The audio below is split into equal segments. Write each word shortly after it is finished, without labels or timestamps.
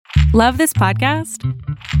Love this podcast?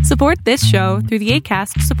 Support this show through the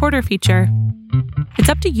Acast supporter feature. It's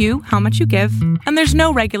up to you how much you give, and there's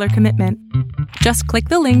no regular commitment. Just click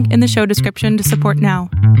the link in the show description to support now.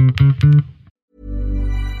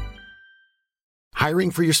 Hiring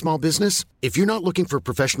for your small business? If you're not looking for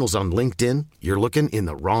professionals on LinkedIn, you're looking in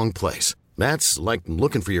the wrong place. That's like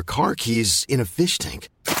looking for your car keys in a fish tank.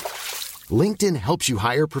 LinkedIn helps you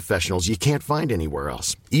hire professionals you can't find anywhere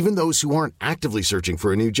else, even those who aren't actively searching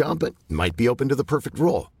for a new job but might be open to the perfect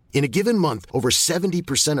role. In a given month, over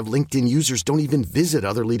 70% of LinkedIn users don't even visit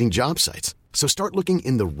other leading job sites. So start looking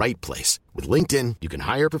in the right place. With LinkedIn, you can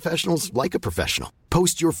hire professionals like a professional.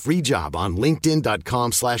 Post your free job on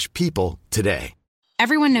linkedin.com/people today.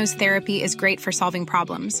 Everyone knows therapy is great for solving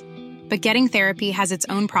problems, but getting therapy has its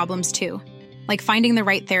own problems too, like finding the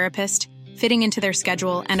right therapist, fitting into their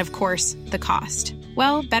schedule, and of course, the cost.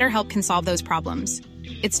 Well, BetterHelp can solve those problems.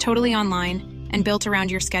 It's totally online and built around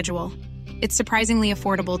your schedule. It's surprisingly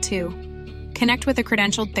affordable too. Connect with a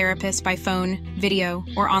credentialed therapist by phone, video,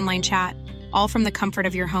 or online chat, all from the comfort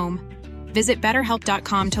of your home. Visit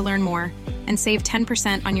BetterHelp.com to learn more and save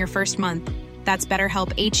 10% on your first month. That's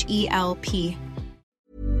BetterHelp, H-E-L-P.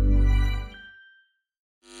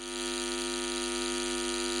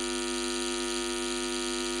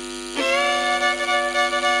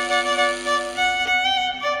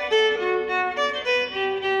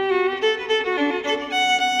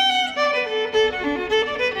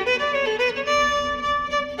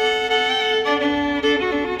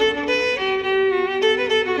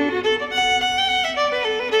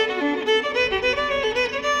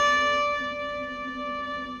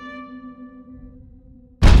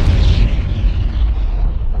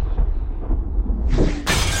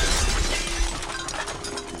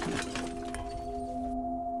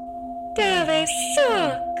 Dallas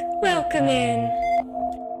Sock, welcome in.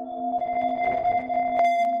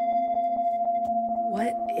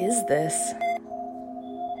 What is this?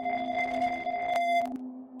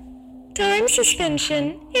 Time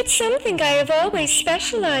suspension. It's something I have always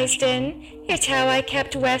specialized in. It's how I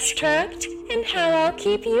kept Wes trapped, and how I'll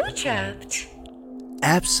keep you trapped.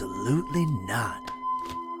 Absolutely not.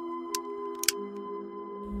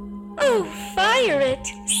 Oh, fire it.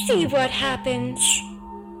 See what happens.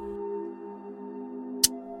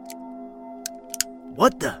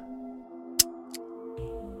 What the?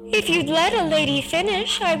 If you'd let a lady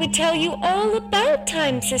finish, I would tell you all about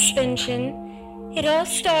time suspension. It all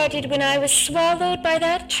started when I was swallowed by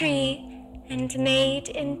that tree and made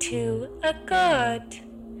into a god.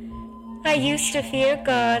 I used to fear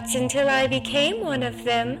gods until I became one of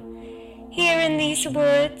them. Here in these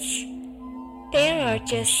woods, there are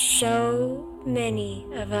just so many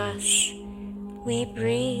of us. We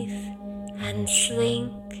breathe and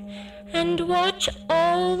slink and watch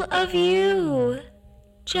all of you,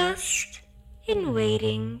 just in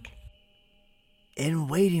waiting. In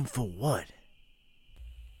waiting for what?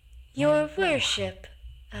 Your worship,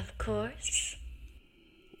 of course.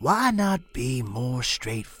 Why not be more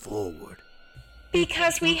straightforward?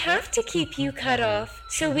 Because we have to keep you cut off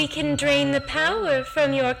so we can drain the power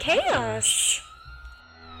from your chaos.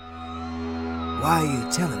 Why are you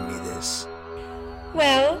telling me this?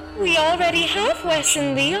 Well, we already have Wes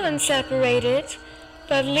and Leon separated,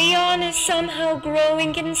 but Leon is somehow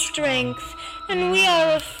growing in strength, and we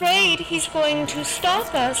are afraid he's going to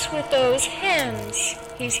stop us with those hands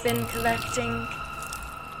he's been collecting.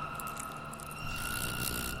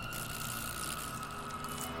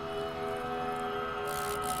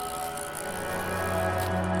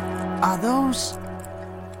 Are those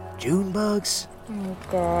June bugs? Oh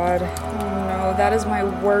God. Oh no, that is my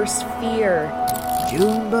worst fear.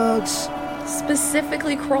 June bugs?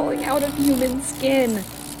 Specifically crawling out of human skin.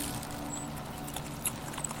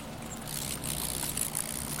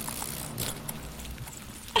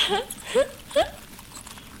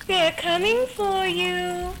 They're coming for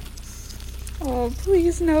you. Oh,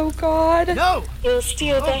 please no, God. No! You'll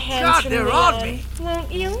steal the hands God, from they're Leon, on me. won't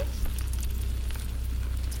you?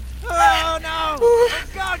 Oh no! Oh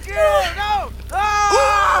God, no! No!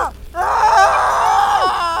 Ah!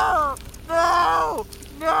 Ah! No!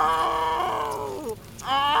 No!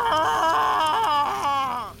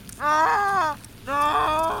 Ah! Ah!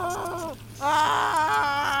 No!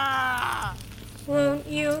 Ah! Won't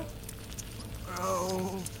you?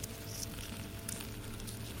 No!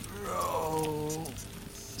 No!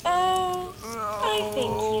 Oh, I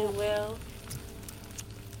think you will.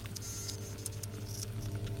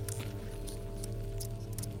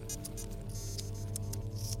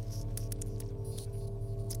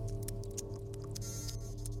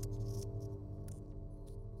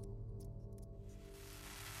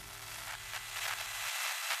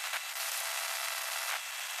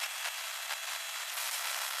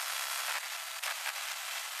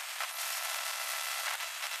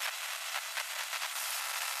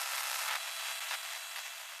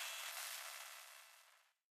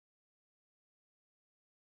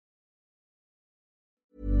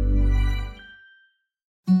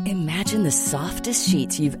 Imagine the softest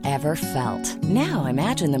sheets you've ever felt. Now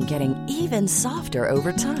imagine them getting even softer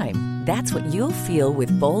over time. That's what you'll feel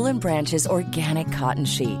with Boll & Branch's organic cotton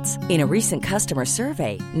sheets. In a recent customer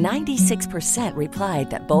survey, 96% replied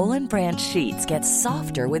that Boll & Branch sheets get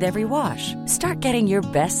softer with every wash. Start getting your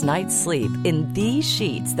best night's sleep in these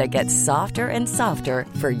sheets that get softer and softer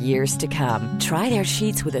for years to come. Try their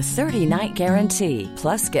sheets with a 30-night guarantee.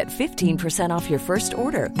 Plus, get 15% off your first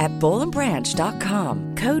order at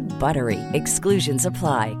bollandbranch.com. Code BUTTERY. Exclusions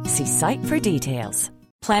apply. See site for details.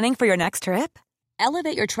 Planning for your next trip?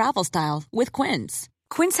 Elevate your travel style with Quince.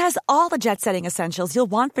 Quince has all the jet-setting essentials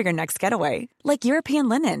you'll want for your next getaway, like European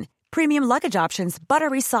linen, premium luggage options,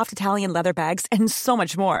 buttery soft Italian leather bags, and so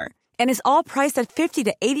much more. And is all priced at 50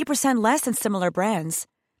 to 80% less than similar brands.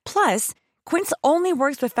 Plus, Quince only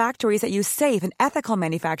works with factories that use safe and ethical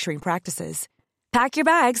manufacturing practices. Pack your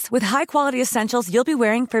bags with high-quality essentials you'll be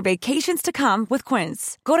wearing for vacations to come with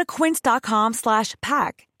Quince. Go to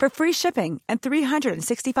quince.com/pack for free shipping and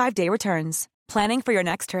 365-day returns. Planning for your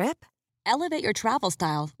next trip? Elevate your travel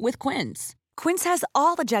style with Quince. Quince has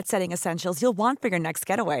all the jet-setting essentials you'll want for your next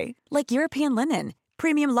getaway, like European linen,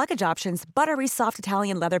 premium luggage options, buttery soft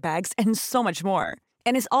Italian leather bags, and so much more.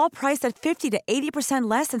 And is all priced at 50 to 80%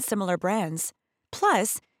 less than similar brands.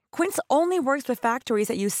 Plus, Quince only works with factories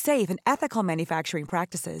that use safe and ethical manufacturing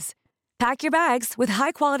practices. Pack your bags with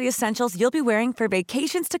high-quality essentials you'll be wearing for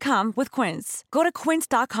vacations to come with Quince. Go to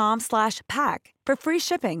quince.com/pack for free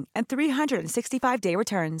shipping and 365-day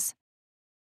returns.